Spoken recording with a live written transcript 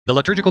The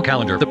liturgical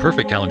calendar, the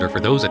perfect calendar for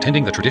those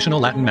attending the traditional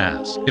Latin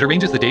Mass. It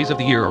arranges the days of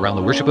the year around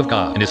the worship of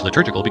God and is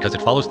liturgical because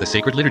it follows the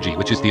sacred liturgy,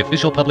 which is the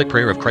official public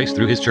prayer of Christ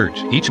through his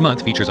church. Each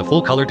month features a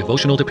full-color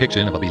devotional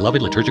depiction of a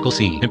beloved liturgical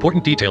scene.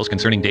 Important details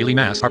concerning daily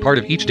Mass are part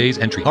of each day's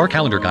entry. Our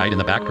calendar guide in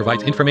the back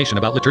provides information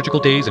about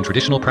liturgical days and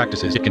traditional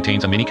practices. It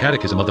contains a mini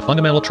catechism of the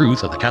fundamental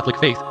truths of the Catholic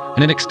faith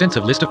and an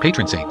extensive list of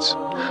patron saints.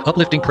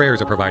 Uplifting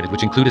prayers are provided,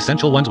 which include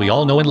essential ones we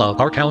all know and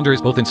love. Our calendar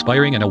is both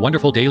inspiring and a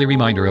wonderful daily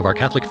reminder of our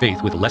Catholic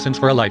faith with lessons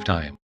for a lifetime.